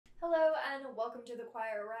Hello and welcome to the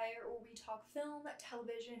Quiet Riot, where we talk film,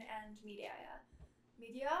 television, and media.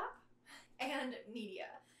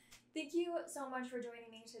 Thank you so much for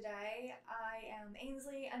joining me today. I am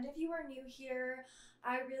Ainsley, and if you are new here,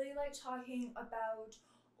 I really like talking about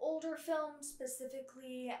older films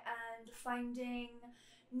specifically and finding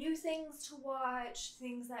new things to watch,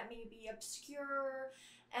 things that may be obscure,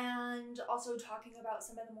 and also talking about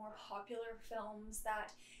some of the more popular films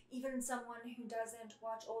that even someone who doesn't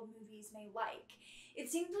watch old movies may like.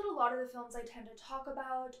 It seems that a lot of the films I tend to talk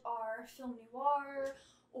about are film noir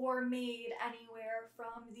or made anywhere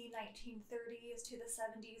from the 1930s to the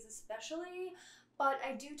 70s especially, but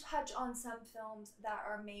I do touch on some films that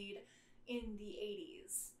are made in the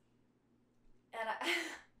 80s.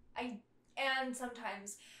 And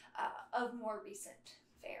sometimes of more recent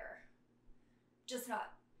fare, just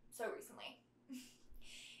not so recently.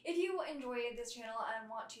 If you enjoyed this channel and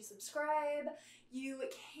want to subscribe, you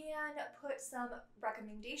can put some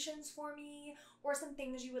recommendations for me or some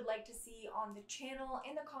things you would like to see on the channel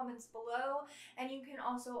in the comments below, and you can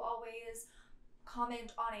also always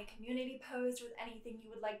comment on a community post with anything you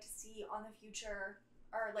would like to see on the future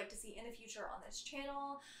or like to see in the future on this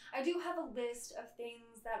channel. I do have a list of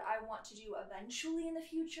things that I want to do eventually in the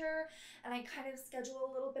future, and I kind of schedule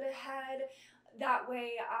a little bit ahead. That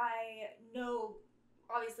way I know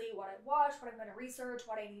obviously what I watch, what I'm going to research,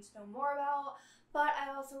 what I need to know more about, but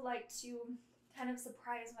I also like to kind of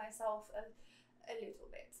surprise myself a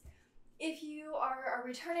little bit. If you are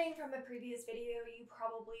returning from a previous video, you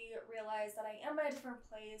probably realize that I am in a different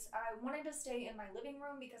place. I wanted to stay in my living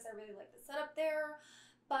room because I really like the setup there,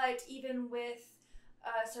 but even with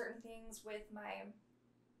certain things with my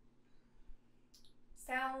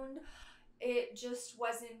sound, it just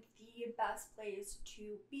wasn't the best place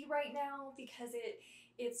to be right now because it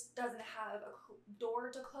doesn't have a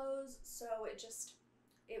door to close, so it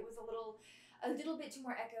was a little bit too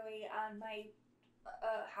more echoey, and my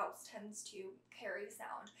house tends to carry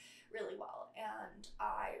sound really well, and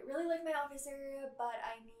I really like my office area, but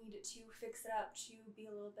I need to fix it up to be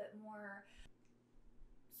a little bit more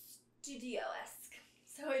studio-esque,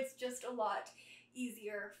 so it's just a lot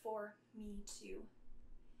easier for me to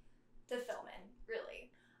film in,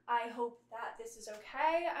 really. I hope that this is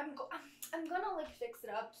okay. I'm gonna like fix it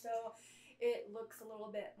up so it looks a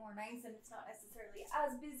little bit more nice and it's not necessarily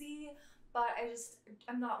as busy, but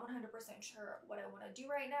I'm not 100% sure what I want to do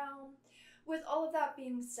right now. With all of that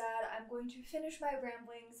being said, I'm going to finish my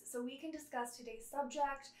ramblings so we can discuss today's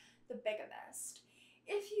subject, The Bigamist.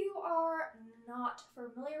 If you are not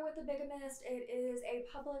familiar with The Bigamist, it is a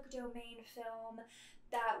public domain film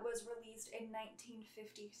that was released in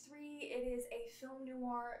 1953. It is a film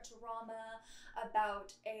noir drama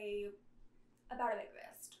about a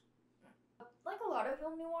bigamist. Like a lot of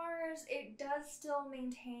film noirs, it does still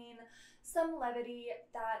maintain some levity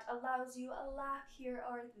that allows you a laugh here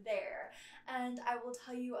or there, and I will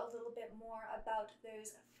tell you a little bit more about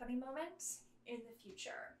those funny moments in the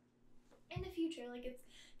future. Like it's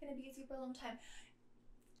gonna be a super long time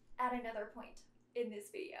at another point in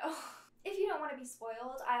this video. If you don't want to be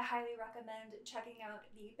spoiled, I highly recommend checking out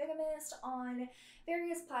The Bigamist on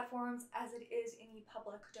various platforms as it is in the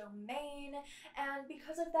public domain, and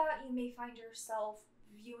because of that you may find yourself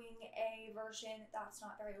viewing a version that's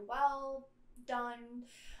not very well done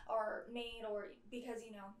or made, or because,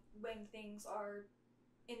 you know, when things are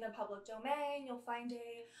in the public domain you'll find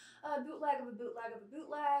a bootleg of a bootleg of a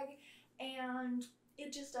bootleg, and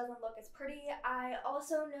it just doesn't look as pretty. I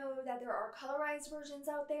also know that there are colorized versions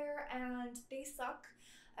out there and they suck,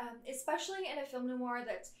 especially in a film noir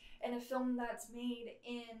in a film that's made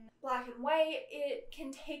in black and white. It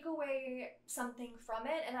can take away something from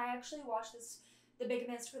it, and I actually watched The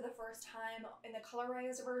Bigamist for the first time in the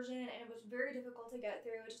colorized version, and it was very difficult to get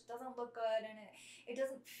through. It just doesn't look good, and it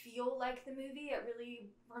doesn't feel like the movie. It really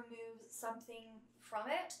removes something from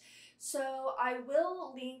it. So I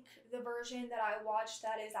will link the version that I watched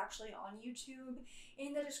that is actually on YouTube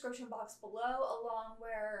in the description box below, along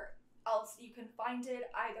where else you can find it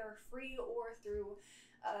either free or through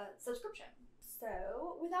subscription.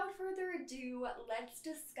 So without further ado, let's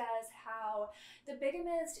discuss how The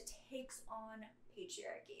Bigamist takes on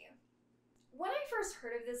patriarchy. When I first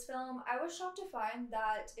heard of this film, I was shocked to find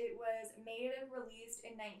that it was made and released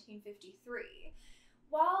in 1953.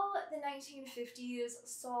 While the 1950s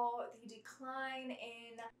saw the decline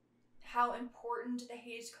in how important the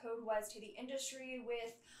Hays Code was to the industry,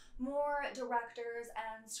 with more directors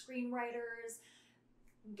and screenwriters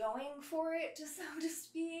going for it, so to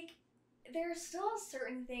speak, there's still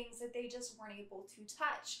certain things that they just weren't able to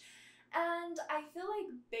touch. And I feel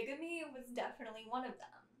like bigamy was definitely one of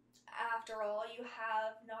them. After all, you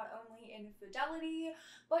have not only infidelity,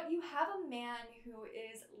 but you have a man who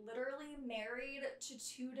is literally married to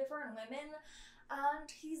 2 different women, and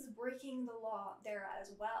he's breaking the law there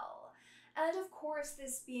as well. And of course,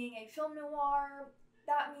 this being a film noir,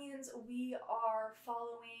 that means we are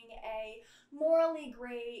following a morally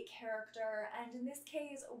gray character, and in this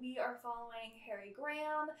case, we are following Harry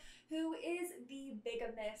Graham, who is the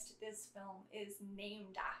bigamist this film is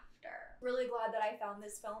named after. Really glad that I found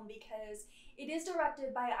this film because it is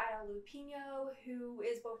directed by Lupino, who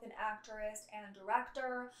is both an actress and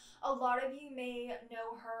director. A lot of you may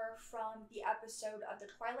know her from the episode of The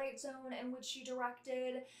Twilight Zone in which she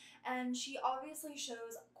directed, and she obviously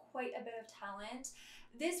shows quite a bit of talent.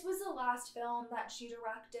 This was the last film that she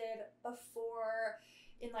directed before,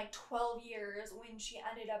 in like 12 years, when she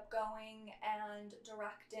ended up going and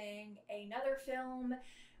directing another film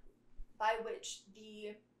by which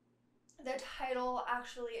the title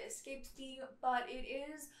actually escapes me, but it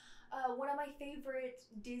is one of my favorite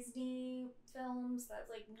Disney films that's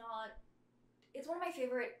like not, it's one of my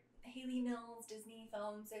favorite Haley Mills Disney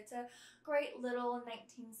films. It's a great little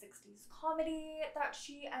 1960s comedy that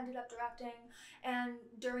she ended up directing, and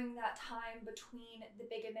during that time between The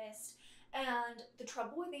Bigamist and The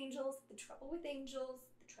Trouble with Angels,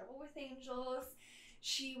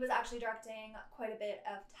 she was actually directing quite a bit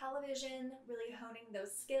of television, really honing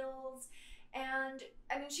those skills. And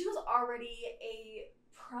I mean, she was already a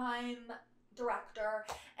prime director,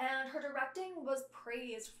 and her directing was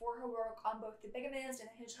praised for her work on both The Bigamist and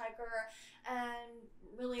The Hitchhiker, and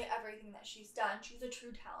really everything that she's done. She's a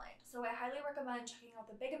true talent. So I highly recommend checking out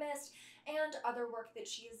The Bigamist and other work that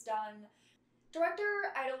she has done.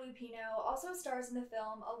 Director Ida Lupino also stars in the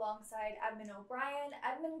film alongside Edmund O'Brien,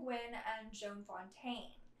 Edmund Gwynn, and Joan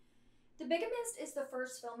Fontaine. The Bigamist is the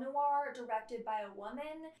first film noir directed by a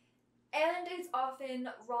woman, and it's often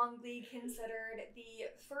wrongly considered the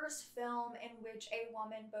first film in which a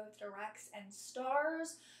woman both directs and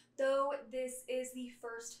stars, though this is the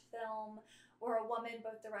first film where a woman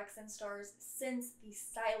both directs and stars since the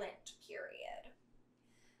silent period.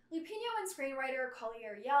 Lupino and screenwriter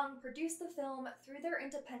Collier Young produced the film through their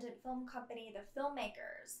independent film company, The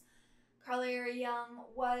Filmmakers. Collier Young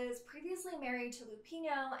was previously married to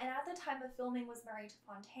Lupino, and at the time of filming was married to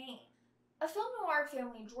Fontaine. A film noir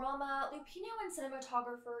family drama, Lupino and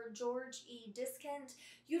cinematographer George E. Diskant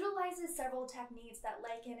utilizes several techniques that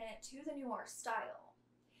liken it to the noir style.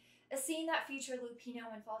 A scene that featured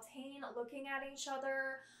Lupino and Fontaine looking at each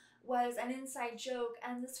other was an inside joke,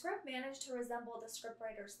 and the script managed to resemble the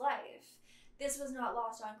scriptwriter's life. This was not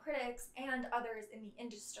lost on critics and others in the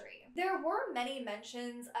industry. There were many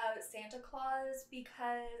mentions of Santa Claus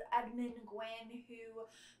because Edmund Gwynn, who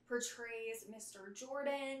portrays Mr.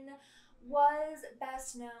 Jordan, was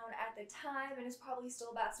best known at the time and is probably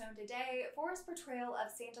still best known today for his portrayal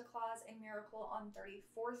of Santa Claus in Miracle on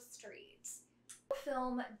 34th Street. The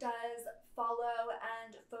film does follow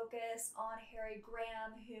and focus on Harry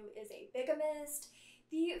Graham, who is a bigamist.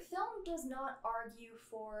 The film does not argue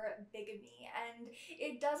for bigamy, and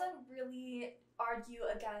it doesn't really argue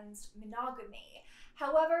against monogamy.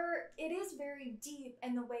 However, it is very deep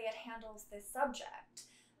in the way it handles this subject.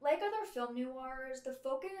 Like other film noirs, the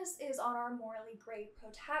focus is on our morally gray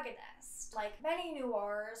protagonist. Like many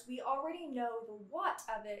noirs, we already know the what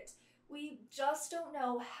of it, we just don't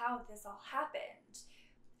know how this all happened.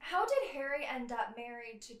 How did Harry end up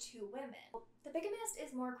married to 2 women? The Bigamist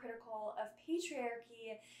is more critical of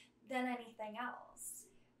patriarchy than anything else.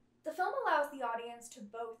 The film allows the audience to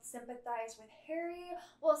both sympathize with Harry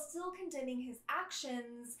while still condemning his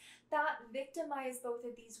actions that victimize both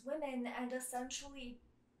of these women and essentially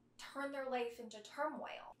turn their life into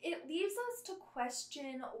turmoil. It leaves us to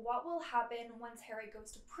question what will happen once Harry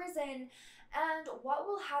goes to prison and what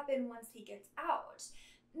will happen once he gets out.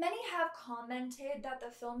 Many have commented that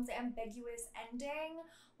the film's ambiguous ending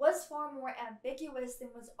was far more ambiguous than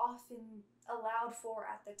was often allowed for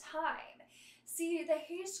at the time. See, the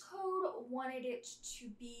Hays Code wanted it to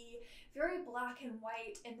be very black and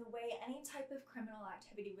white in the way any type of criminal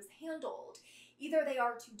activity was handled. Either they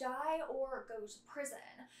are to die or go to prison.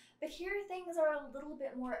 But here things are a little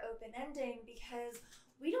bit more open-ending because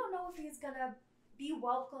we don't know if he's gonna be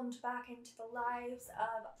welcomed back into the lives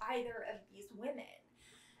of either of these women.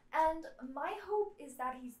 And my hope is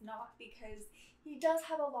that he's not, because he does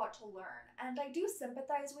have a lot to learn. And I do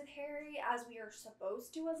sympathize with Harry, as we are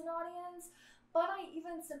supposed to as an audience, but I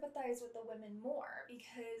even sympathize with the women more,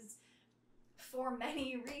 because for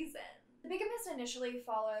many reasons. The Bigamist initially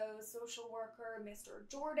follows social worker Mr.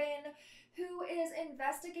 Jordan, who is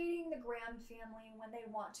investigating the Graham family when they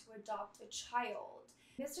want to adopt a child.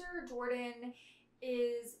 Mr. Jordan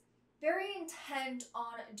is very intent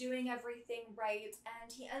on doing everything right,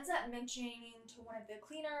 and he ends up mentioning to one of the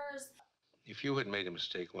cleaners. If you had made a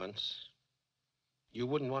mistake once, you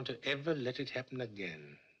wouldn't want to ever let it happen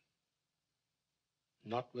again.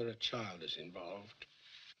 Not where a child is involved.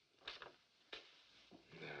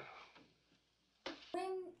 No.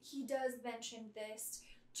 When he does mention this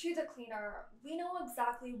to the cleaner, we know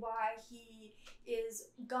exactly why he is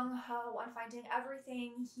gung-ho on finding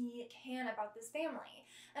everything he can about this family.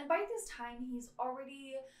 And by this time, he's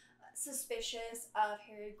already suspicious of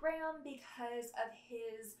Harry Graham because of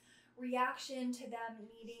his reaction to them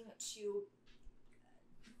needing to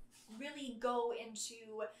really go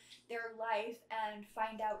into their life and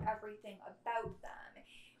find out everything about them.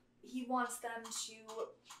 He wants them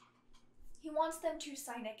to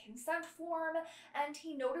sign a consent form, and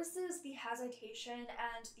he notices the hesitation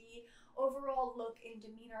and the overall look and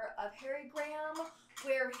demeanor of Harry Graham,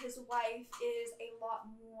 where his wife is a lot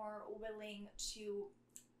more willing to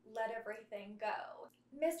let everything go.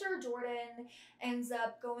 Mr. Jordan ends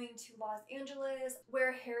up going to Los Angeles,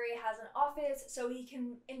 where Harry has an office so he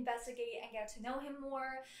can investigate and get to know him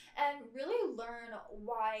more and really learn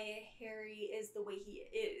why Harry is the way he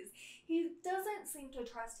is. He doesn't seem to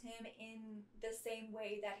trust him in the same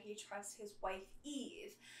way that he trusts his wife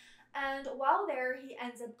Eve. And while there, he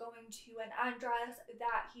ends up going to an address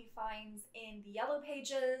that he finds in the Yellow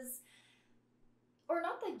Pages. Or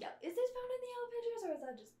not the Yellow, is this found in the Yellow Pages or is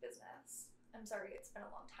that just business? I'm sorry, it's been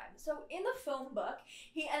a long time. So in the phone book,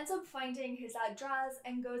 he ends up finding his address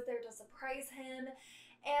and goes there to surprise him.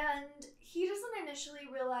 And he doesn't initially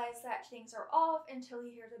realize that things are off until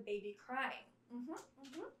he hears a baby crying.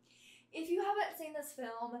 If you haven't seen this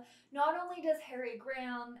film, not only does Harry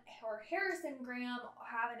Graham or Harrison Graham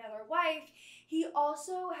have another wife, he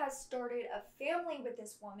also has started a family with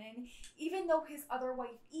this woman, even though his other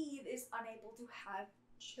wife Eve is unable to have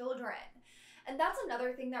children. And that's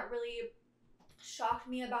another thing that really shocked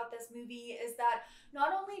me about this movie, is that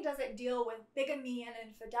not only does it deal with bigamy and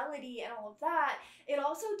infidelity and all of that, it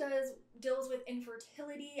also deals with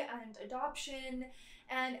infertility and adoption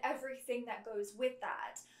and everything that goes with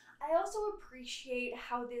that. I also appreciate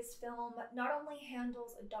how this film not only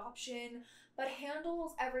handles adoption, but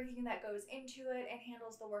handles everything that goes into it and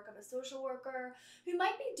handles the work of a social worker who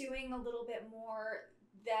might be doing a little bit more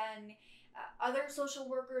than other social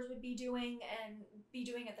workers would be doing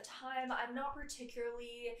at the time. I'm not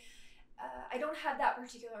particularly, I don't have that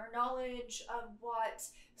particular knowledge of what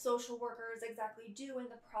social workers exactly do in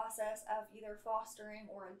the process of either fostering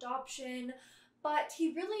or adoption, but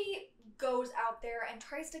he really goes out there and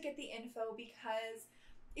tries to get the info because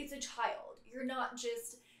it's a child. You're not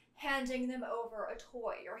just handing them over a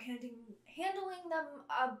toy. You're handling them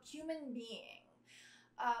a human being,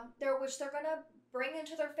 which they're gonna bring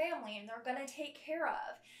into their family and they're gonna take care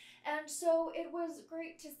of. And so it was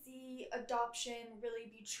great to see adoption really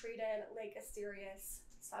be treated like a serious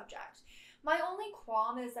subject. My only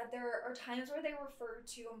qualm is that there are times where they refer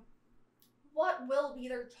to what will be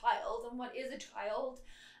their child and what is a child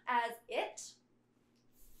as it.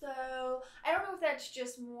 So I don't know if that's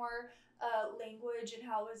just more language and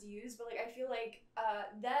how it was used, but like I feel like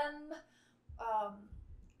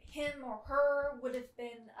him or her would have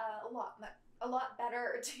been a lot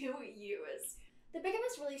better to use. The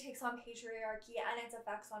Bigamist really takes on patriarchy and its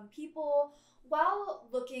effects on people, while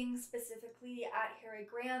looking specifically at Harry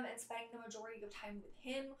Graham and spending the majority of time with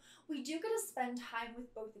him. We do get to spend time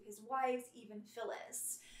with both of his wives, even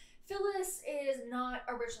Phyllis. Phyllis is not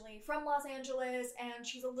originally from Los Angeles, and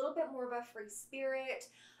she's a little bit more of a free spirit,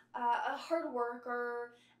 a hard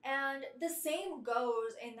worker, and the same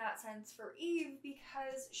goes in that sense for Eve,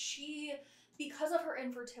 because of her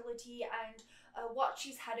infertility and what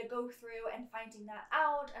she's had to go through and finding that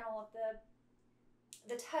out and all of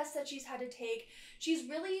the tests that she's had to take, she's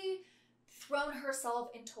really thrown herself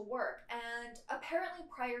into work. And apparently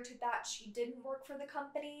prior to that, she didn't work for the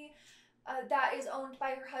company that is owned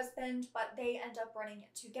by her husband, but they end up running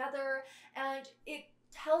it together. And it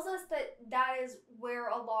tells us that that is where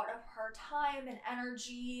a lot of her time and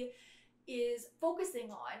energy is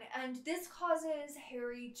focusing on. And this causes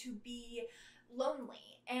Harry to be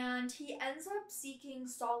lonely, and he ends up seeking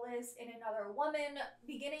solace in another woman,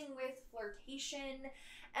 beginning with flirtation.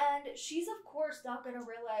 And she's of course not going to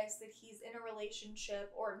realize that he's in a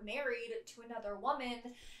relationship or married to another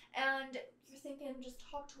woman, and you're thinking, just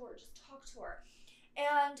talk to her.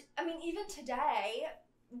 And I mean, even today,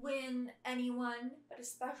 when anyone, but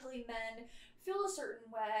especially men, feel a certain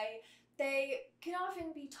way, they can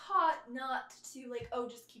often be taught not to, like, oh,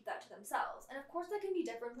 just keep that to themselves. And of course that can be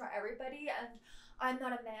different for everybody, and I'm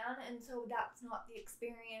not a man, and so that's not the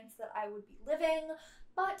experience that I would be living.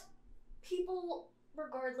 But people,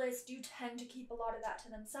 regardless, do tend to keep a lot of that to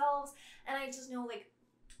themselves. And I just know, like,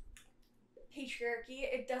 patriarchy,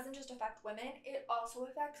 it doesn't just affect women, it also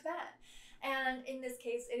affects men. And in this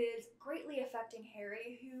case, it is greatly affecting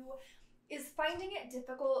Harry, who is finding it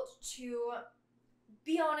difficult to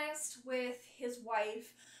be honest with his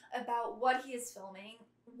wife about what he is filming,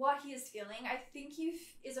 what he is feeling. I think he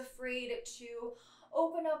is afraid to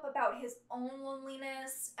open up about his own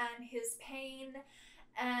loneliness and his pain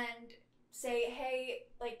and say, hey,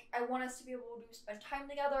 like, I want us to be able to spend time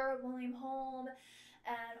together when I'm home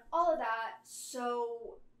and all of that.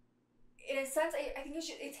 So in a sense, I think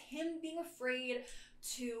it's him being afraid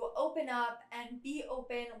to open up and be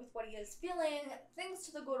open with what he is feeling, thanks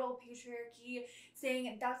to the good old patriarchy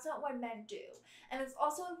saying that's not what men do. And it's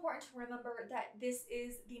also important to remember that this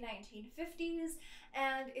is the 1950s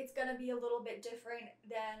and it's gonna be a little bit different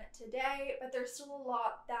than today, but there's still a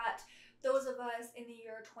lot that those of us in the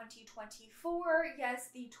year 2024, yes,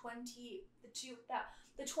 the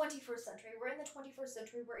 21st century, we're in the 21st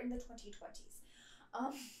century, we're in the 2020s.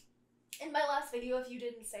 In my last video, if you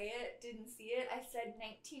didn't see it, I said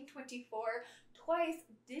 1924 twice,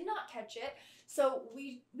 did not catch it. So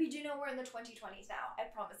we do know we're in the 2020s now, I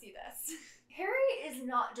promise you this. Harry is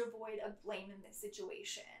not devoid of blame in this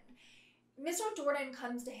situation. Mr. Jordan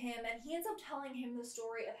comes to him and he ends up telling him the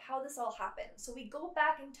story of how this all happened. So we go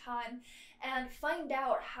back in time and find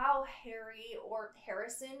out how Harry, or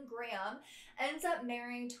Harrison Graham, ends up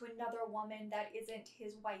marrying to another woman that isn't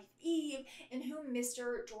his wife Eve, and whom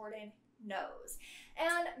Mr. Jordan knows.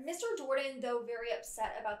 And Mr. Jordan, though very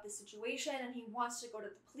upset about the situation and he wants to go to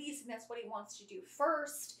the police and that's what he wants to do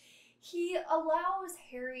first, he allows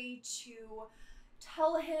Harry to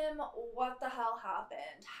tell him what the hell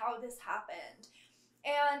happened, how this happened.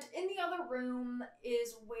 And in the other room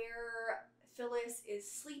is where Phyllis is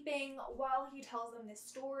sleeping while he tells them this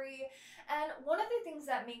story. And one of the things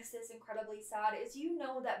that makes this incredibly sad is you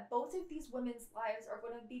know that both of these women's lives are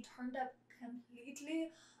going to be turned up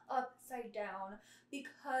completely upside down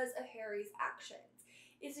because of Harry's actions.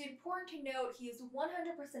 It's important to note he is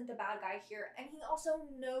 100% the bad guy here, and he also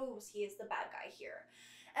knows he is the bad guy here.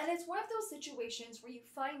 And it's one of those situations where you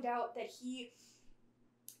find out that he,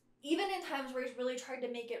 even in times where he's really tried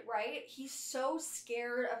to make it right, he's so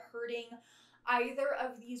scared of hurting either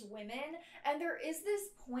of these women. And there is this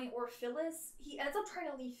point where he ends up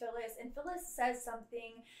trying to leave Phyllis, and Phyllis says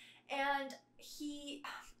something, and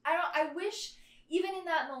I wish, even in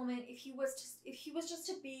that moment, if he was just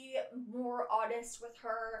to be more honest with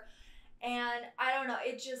her, and I don't know,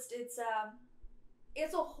 it's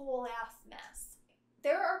a whole ass mess.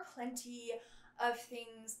 There are plenty of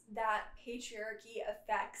things that patriarchy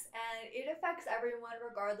affects, and it affects everyone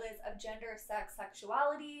regardless of gender, sex,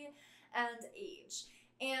 sexuality, and age.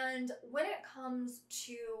 And when it comes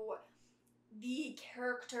to the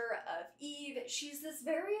character of Eve, she's this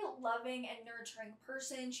very loving and nurturing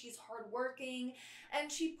person. She's hardworking,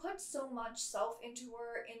 and she puts so much self into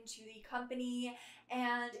the company,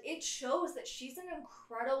 and it shows that she's an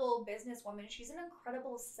incredible businesswoman. She's an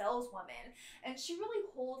incredible saleswoman, and she really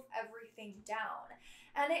holds everything down.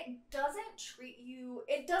 And it doesn't treat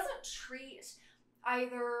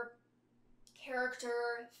either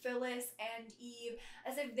character, Phyllis and Eve,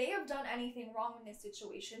 as if they have done anything wrong in this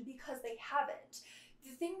situation, because they haven't.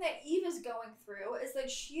 The thing that Eve is going through is that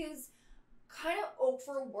she is kind of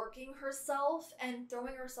overworking herself and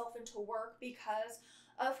throwing herself into work because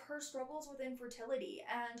of her struggles with infertility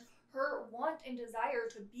and her want and desire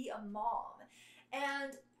to be a mom.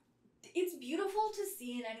 And it's beautiful to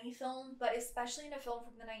see in any film, but especially in a film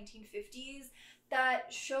from the 1950s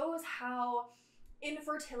that shows how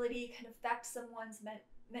infertility can affect someone's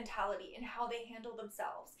mentality and how they handle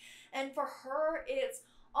themselves. And for her, it's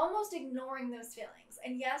almost ignoring those feelings.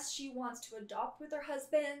 And yes, she wants to adopt with her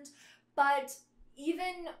husband, but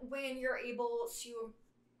even when you're able to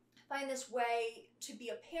find this way to be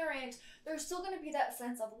a parent, there's still going to be that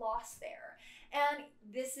sense of loss there. And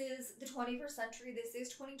this is the 21st century, this is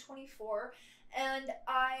 2024, and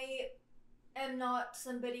I am not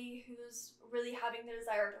somebody who's really having the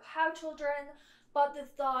desire to have children, but the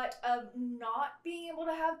thought of not being able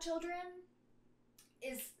to have children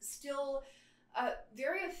is still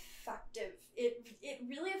very effective. It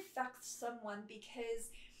really affects someone, because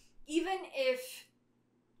even if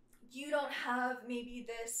you don't have maybe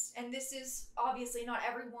this, and this is obviously not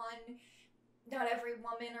every woman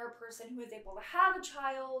or person who is able to have a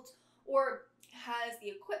child or has the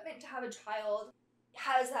equipment to have a child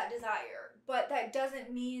has that desire, but that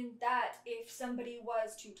doesn't mean that if somebody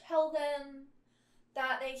was to tell them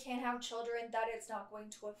that they can't have children, that it's not going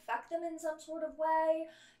to affect them in some sort of way,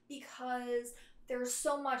 because there's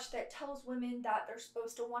so much that tells women that they're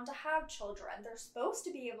supposed to want to have children, they're supposed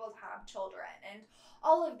to be able to have children, and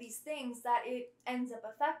all of these things that it ends up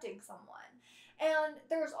affecting someone. And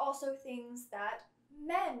there's also things that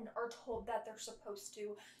men are told that they're supposed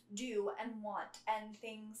to do and want, and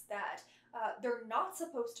things that they're not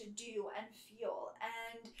supposed to do and feel.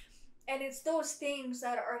 And it's those things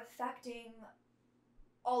that are affecting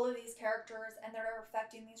all of these characters and that are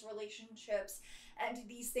affecting these relationships, and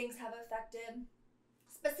these things have affected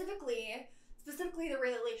specifically the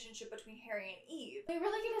relationship between Harry and Eve. We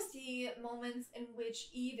really get to see moments in which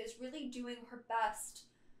Eve is really doing her best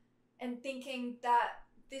and thinking that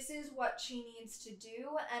this is what she needs to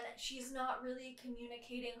do, and she's not really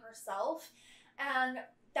communicating herself. And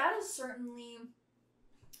that is certainly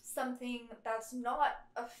something that's not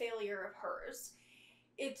a failure of hers.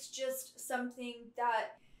 It's just something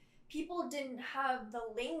that people didn't have the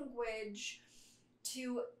language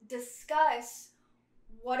to discuss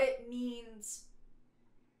what it means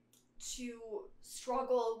to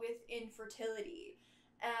struggle with infertility.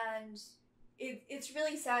 And it's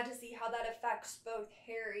really sad to see how that affects both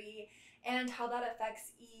Harry and how that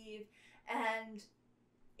affects Eve, and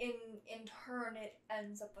in turn it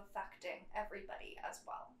ends up affecting everybody as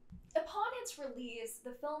well. Upon its release,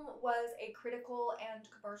 the film was a critical and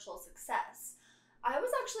commercial success. I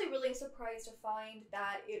was actually really surprised to find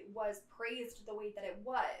that it was praised the way that it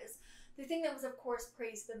was. The thing that was, of course,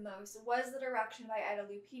 praised the most was the direction by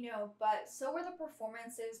Lupino, but so were the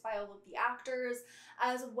performances by all of the actors,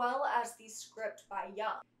 as well as the script by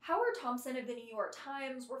Young. Howard Thompson of the New York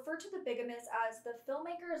Times referred to The Bigamist as the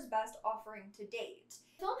filmmaker's best offering to date.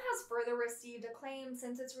 The film has further received acclaim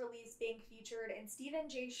since its release, being featured in Stephen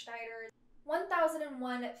J. Schneider's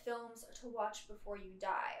 1001 Films to Watch Before You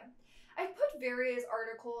Die. I've put various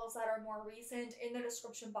articles that are more recent in the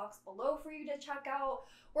description box below for you to check out,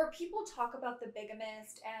 where people talk about The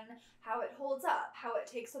Bigamist and how it holds up, how it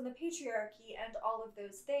takes on the patriarchy, and all of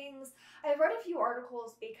those things. I've read a few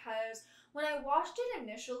articles because when I watched it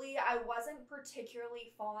initially, I wasn't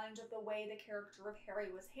particularly fond of the way the character of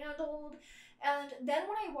Harry was handled. And then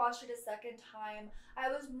when I watched it a second time, I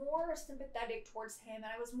was more sympathetic towards him, and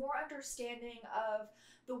I was more understanding of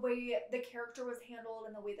the way the character was handled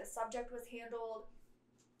and the way the subject was handled.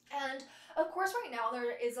 And of course, right now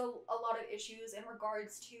there is a lot of issues in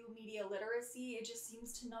regards to media literacy. It just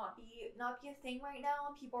seems to not be a thing right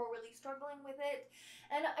now. People are really struggling with it.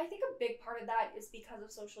 And I think a big part of that is because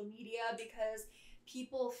of social media, because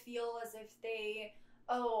people feel as if they,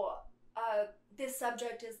 this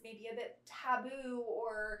subject is maybe a bit taboo,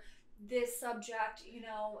 or this subject,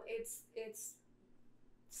 it's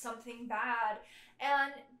something bad.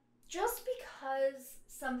 And just because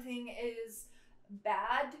something is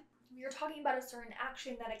bad, you're talking about a certain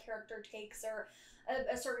action that a character takes, or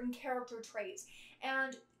a certain character trait.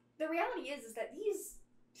 And the reality is that these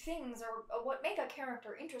things are what make a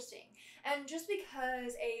character interesting. And just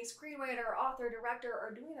because a screenwriter, author, director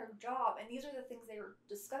are doing their job, and these are the things they are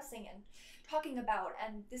discussing and talking about,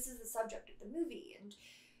 and this is the subject of the movie, and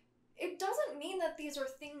it doesn't mean that these are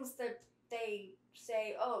things that they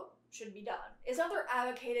say, should be done. It's not they're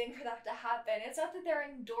advocating for that to happen. It's not that they're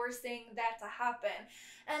endorsing that to happen.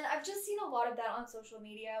 And I've just seen a lot of that on social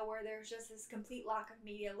media, where there's just this complete lack of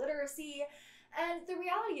media literacy. And the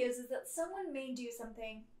reality is that someone may do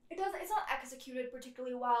something, it's not executed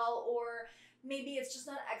particularly well, or maybe it's just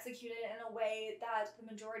not executed in a way that the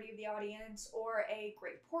majority of the audience or a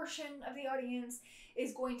great portion of the audience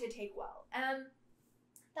is going to take well. And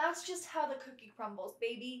that's just how the cookie crumbles,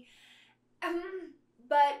 baby.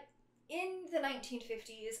 But in the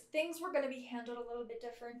 1950s, things were going to be handled a little bit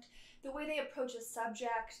different. The way they approach a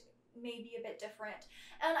subject may be a bit different.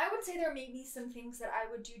 And I would say there may be some things that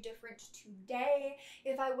I would do different today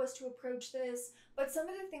if I was to approach this. But some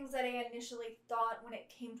of the things that I initially thought when it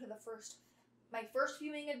came to my first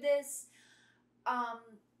viewing of this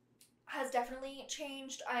has definitely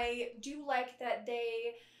changed. I do like that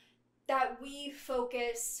we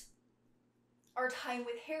focus our time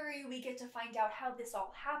with Harry. We get to find out how this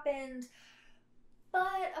all happened.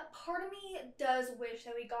 But a part of me does wish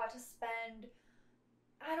that we got to spend,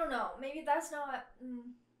 I don't know, maybe that's not,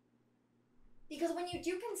 because when you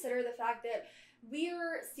do consider the fact that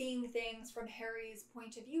we're seeing things from Harry's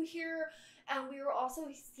point of view here, and we are also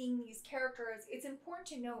seeing these characters, it's important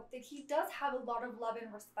to note that he does have a lot of love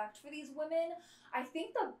and respect for these women. I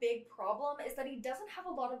think the big problem is that he doesn't have a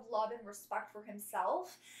lot of love and respect for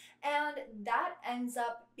himself, and that ends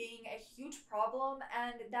up being a huge problem,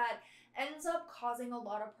 and that ends up causing a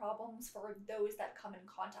lot of problems for those that come in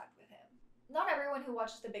contact with him. Not everyone who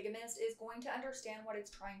watches The Bigamist is going to understand what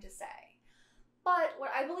it's trying to say. But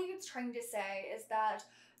what I believe it's trying to say is that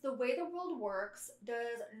the way the world works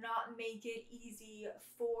does not make it easy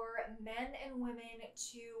for men and women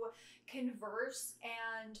to converse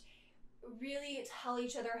and really tell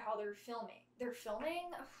each other how they're filming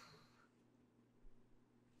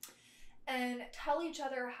and tell each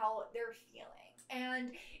other how they're feeling.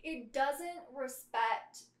 And it doesn't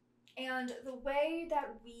respect, and the way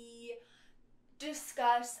that we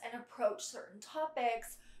discuss and approach certain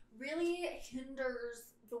topics really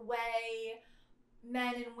hinders the way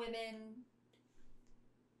men and women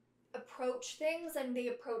approach things, and they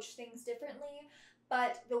approach things differently,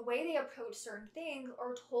 but the way they approach certain things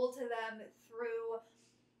are told to them through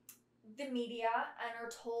the media and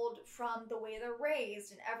are told from the way they're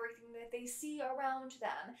raised and everything that they see around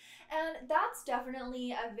them. And that's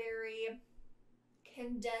definitely a very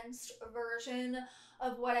condensed version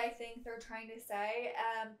of what I think they're trying to say,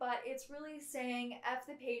 but it's really saying F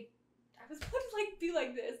the I was about to be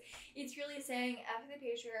like this. It's really saying F the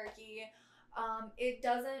patriarchy. It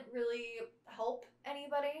doesn't really help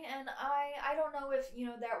anybody, and I don't know if, you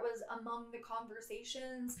know, that was among the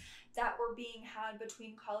conversations that were being had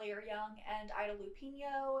between Collier Young and Ida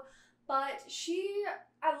Lupino, but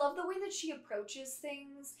I love the way that she approaches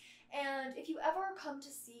things. And if you ever come to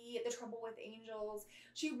see The Trouble with Angels,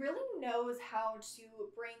 she really knows how to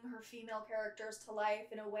bring her female characters to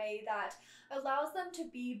life in a way that allows them to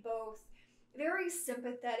be both very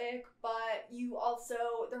sympathetic, but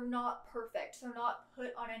they're not perfect. They're not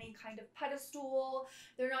put on any kind of pedestal.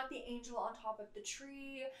 They're not the angel on top of the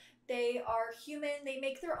tree. They are human. They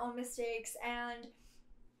make their own mistakes. And,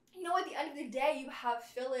 you know, at the end of the day, you have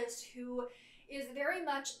Phyllis, who is very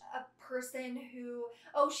much a person who,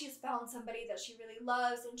 she's found somebody that she really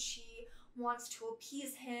loves and she wants to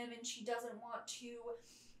appease him, and she doesn't want to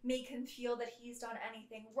make him feel that he's done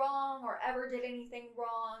anything wrong or ever did anything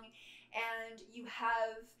wrong. And you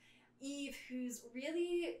have Eve, who's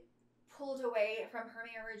really pulled away from her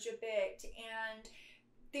marriage a bit, and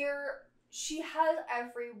she has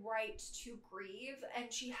every right to grieve,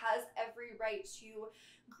 and she has every right to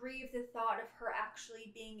grieve the thought of her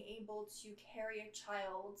actually being able to carry a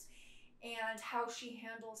child, and how she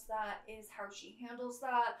handles that is how she handles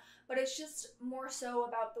that. But it's just more so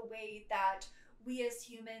about the way that we as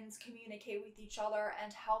humans communicate with each other,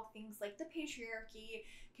 and how things like the patriarchy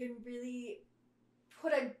can really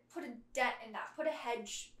put a dent in that, put a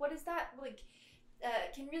hedge. What is that?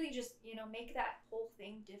 Can really just, you know, make that whole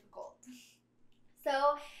thing difficult.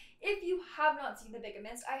 So if you have not seen The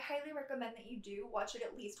Bigamist, I highly recommend that you do watch it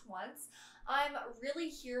at least once. I'm really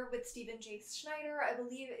here with Stephen J. Schneider. I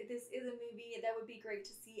believe this is a movie that would be great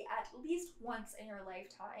to see at least once in your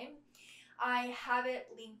lifetime. I have it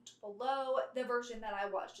linked below, the version that I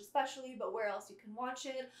watched especially, but where else you can watch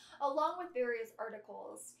it, along with various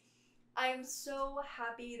articles. I am so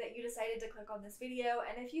happy that you decided to click on this video,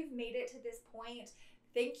 and if you've made it to this point,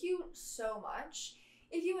 thank you so much.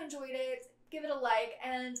 If you enjoyed it, give it a like,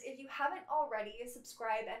 and if you haven't already,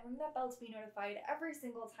 subscribe and ring that bell to be notified every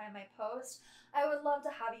single time I post. I would love to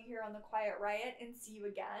have you here on the Quiet Riot and see you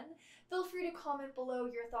again. Feel free to comment below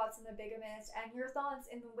your thoughts on The Bigamist and your thoughts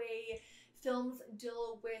in the way films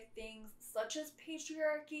deal with things such as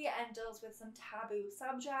patriarchy and deals with some taboo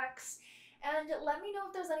subjects. And let me know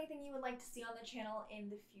if there's anything you would like to see on the channel in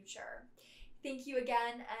the future. Thank you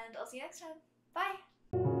again, and I'll see you next time. Bye!